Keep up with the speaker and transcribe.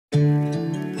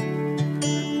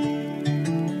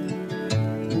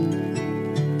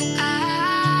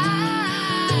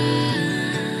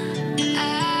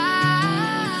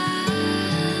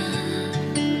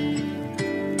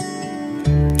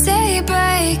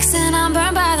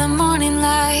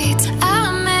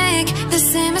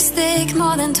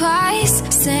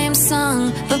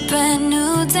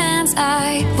dance,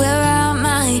 I wear out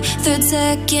my third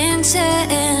second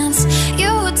chance.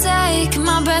 You take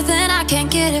my breath and I can't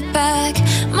get it back.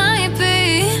 Might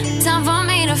be time for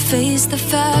me to face the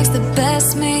facts. The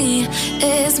best me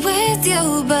is with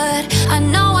you, but I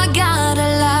know I got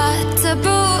a lot to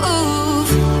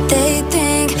prove. They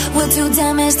think we're too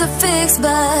damaged to fix,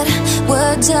 but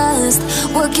we're just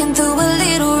working through a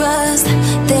little rust.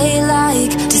 They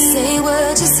like to say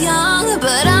we're just young,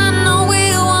 but I know we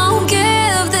won't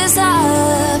give this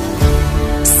up.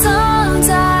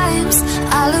 Sometimes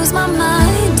I lose my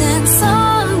mind, and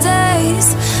some days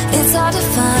it's hard to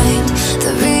find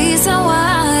the reason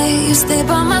why you stay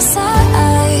by my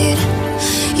side.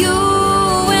 You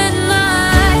and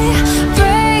I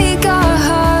break our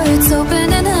hearts open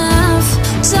in half,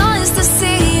 just to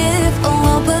see if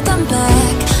we'll put them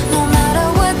back. No matter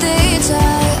what they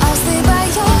try, I'll stay by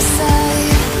your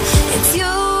side. It's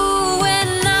you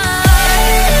and I.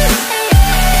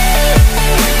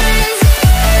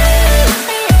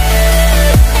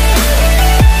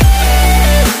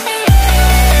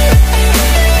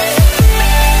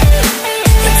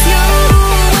 It's you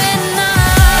and I.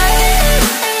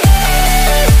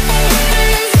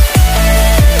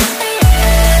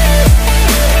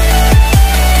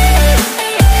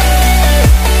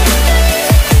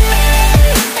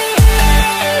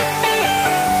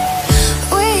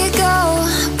 We go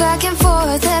back and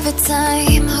forth every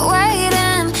time,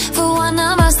 waiting for one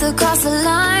of us to cross the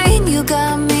line. You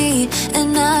got me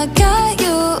and I got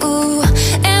you,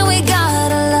 and we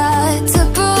got a lot to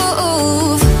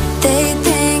prove. They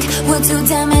think we're too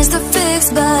damaged to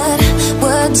fix, but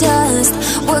we're just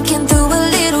working through a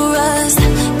little